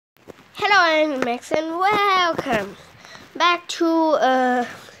Hello, I'm Max and welcome back to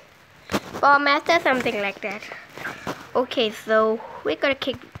Bowmasters, something like that. Okay, so we're gonna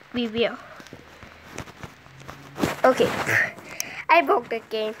kick review. Okay, I broke the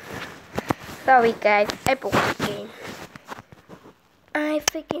game. Sorry guys, I broke the game. I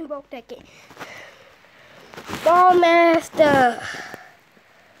freaking broke that game. Bowmaster.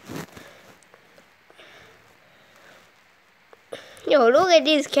 Yo, look at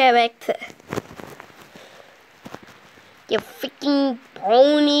this character. You freaking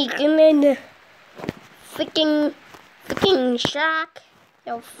pony and then freaking shark.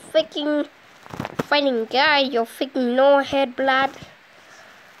 You freaking fighting guy. You freaking no head blood.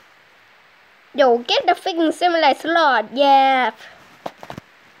 Yo, get the freaking similar slot. Yeah.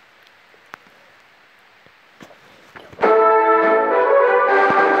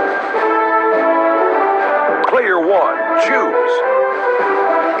 Player one, choose.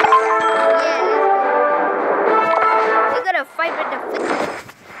 Fight with the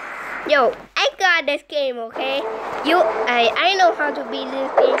freaking. Yo, I got this game, okay? I know how to beat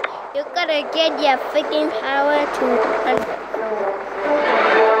this game. You gotta get your freaking power to 100.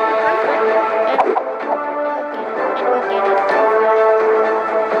 I don't get it.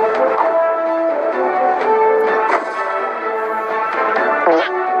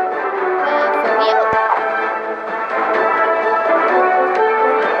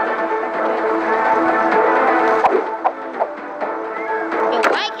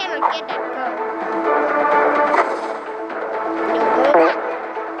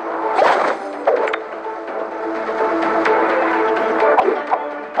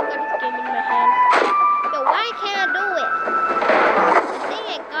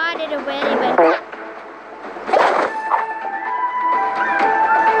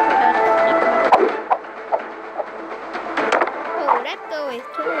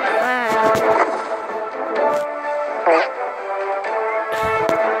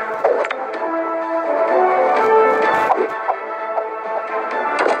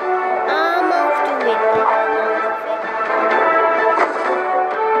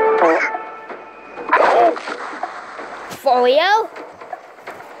 For real?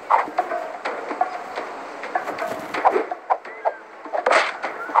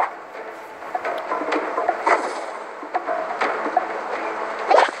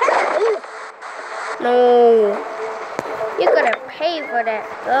 No, you gotta pay for that,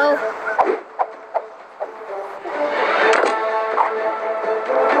 though.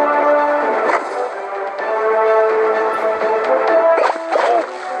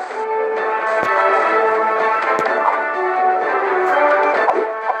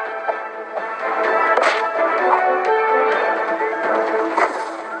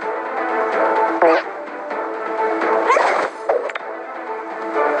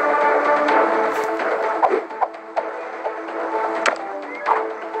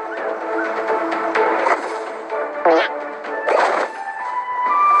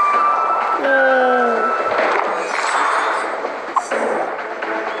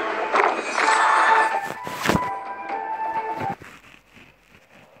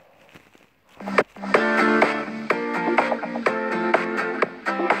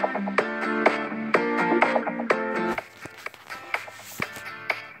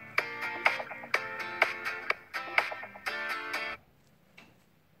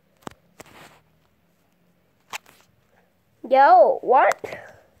 Yo, what?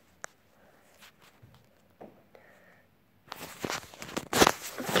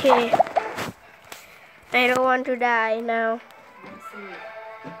 Okay. I don't want to die now.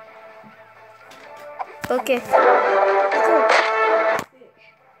 Okay.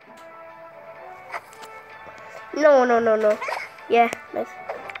 No. Yeah, let's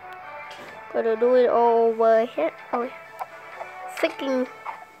gotta do it all over here. Oh, freaking.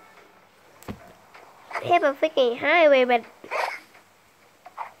 Have a freaking highway, but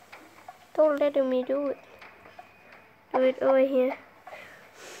don't let me do it. Do it over here.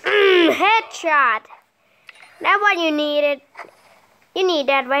 Headshot. That's what you needed. You need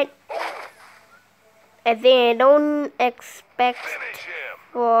that, right? I think I don't expect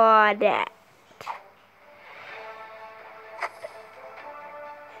for that.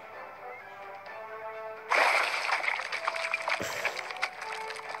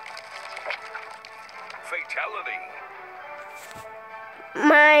 Fatality.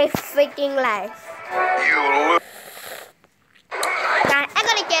 My freaking life. You look. I'm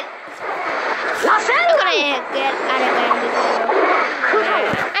gonna get out of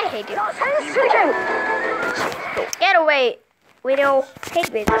I hate you. Get away with your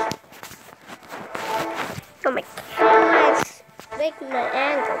hate bitch. Oh my gosh. fix my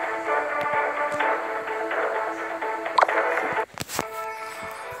angle.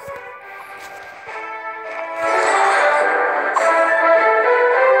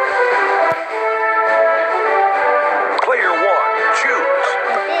 Player 1, choose.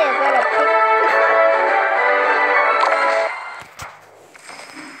 I think I'm gonna pick this.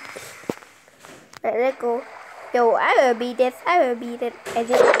 Alright, let's go. Yo, I will be this. I think I will be this. Yo,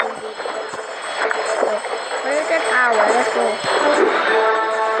 100 power. Let's go.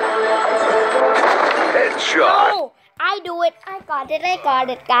 Headshot. No, I do it. I got it,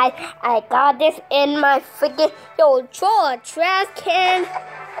 guys. I got this in my freaking. Yo, throw a trash can.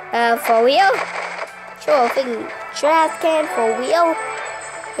 For real? Throw a freaking trash can for real?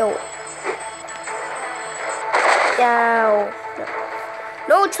 Yo. No.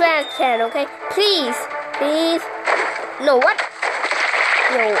 No trash can, okay? Please. Please. No, what?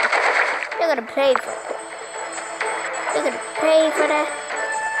 Yo. You're gonna pay for it. You're gonna pay for that.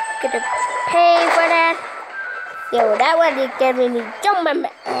 You're gonna pay for that. Yo, that one is getting me jump on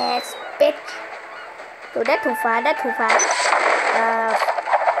my ass, bitch. Yo, that's too far. That's too far.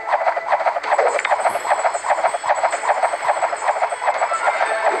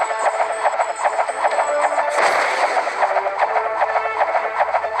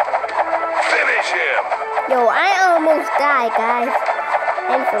 Yo, I almost died, guys.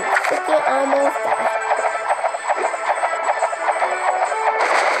 I'm so freaking almost died.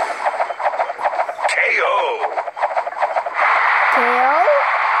 KO. KO?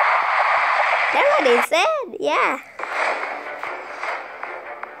 That's what they said, yeah.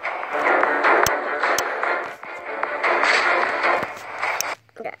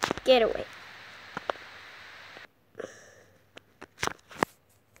 Okay, get away.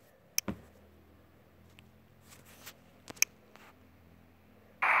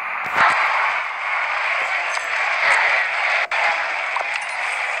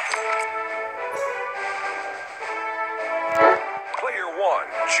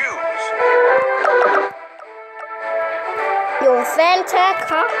 Choose. Yo, Fanta,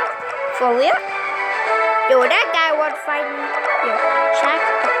 huh? For real? Yo, that guy was fighting. Yo, check.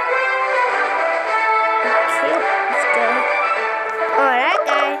 Okay, let's go. Oh, that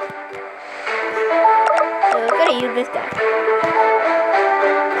guy. Yo, we're gonna use this guy.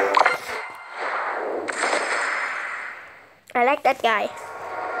 I like that guy.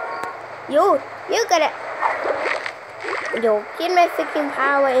 Yo, you gotta. Yo, get my freaking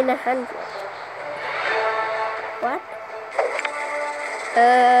power in 100. What?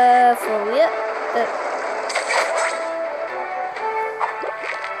 For real?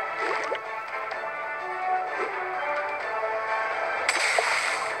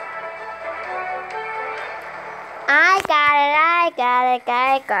 I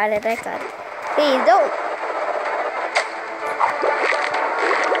got it. Please don't.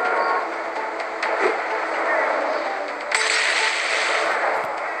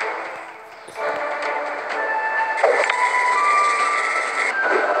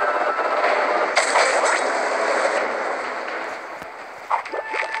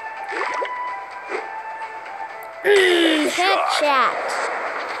 Headshot.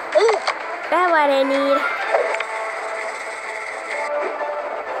 Ooh, that's what I need.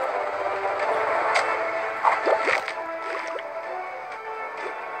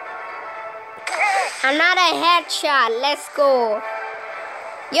 Another headshot. Let's go.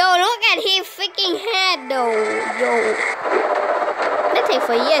 Yo, look at his freaking head though. Yo. That takes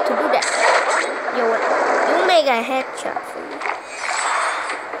for a year to do that. Yo, you make a headshot for me.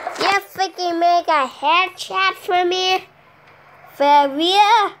 You freaking make a headshot for me? For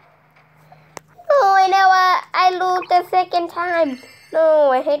real? No, I lose the second time.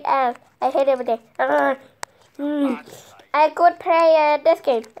 No, I hate ass. I hate everything. I could play this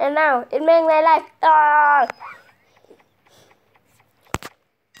game, and now it makes my life.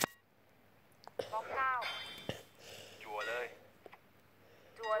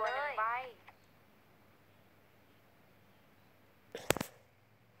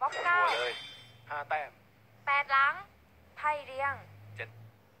บล็อกเก้าเลย5 แต้ม8 หลังไพ่เรียง7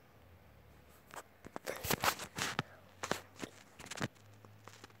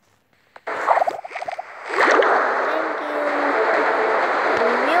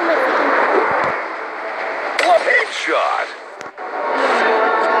 Headshot.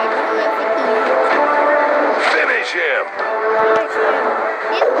 Finish him.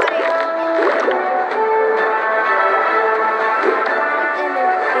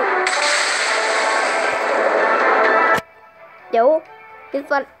 Yo, this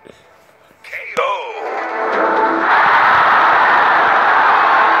one. KO.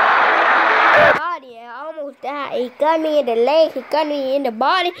 God, yeah, I almost died. He got me in the leg. He got me in the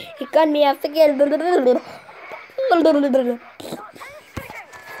body. He got me a freaking.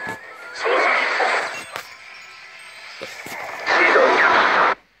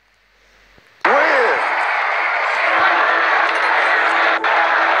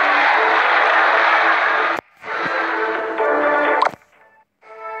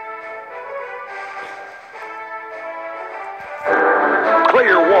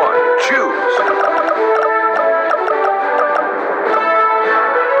 Player 1, choose.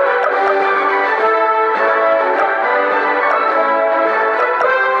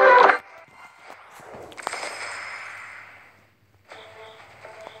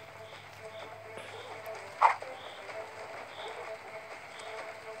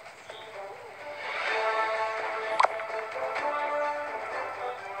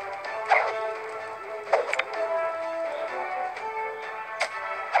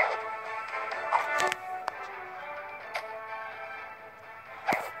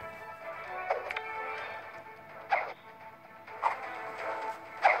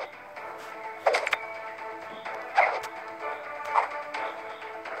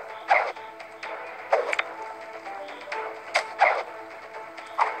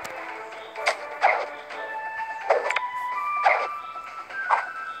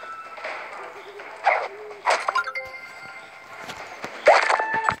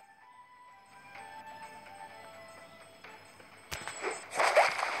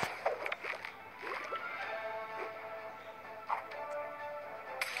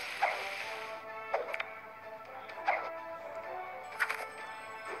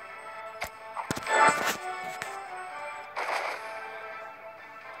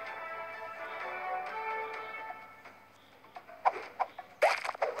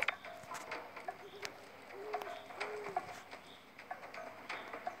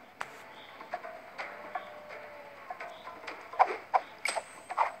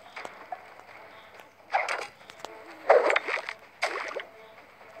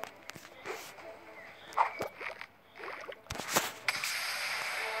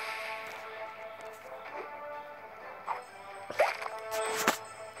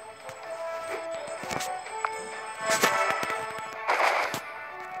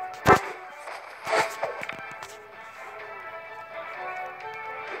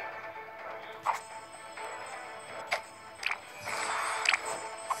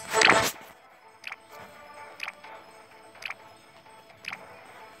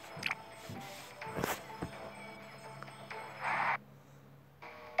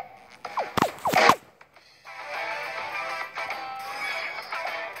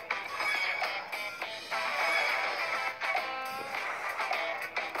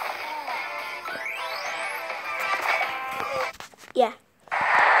 Yeah.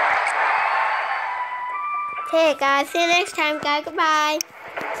 Okay, guys. See you next time, guys. Goodbye.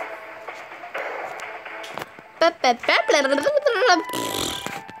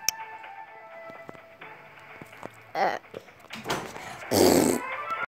 Uh.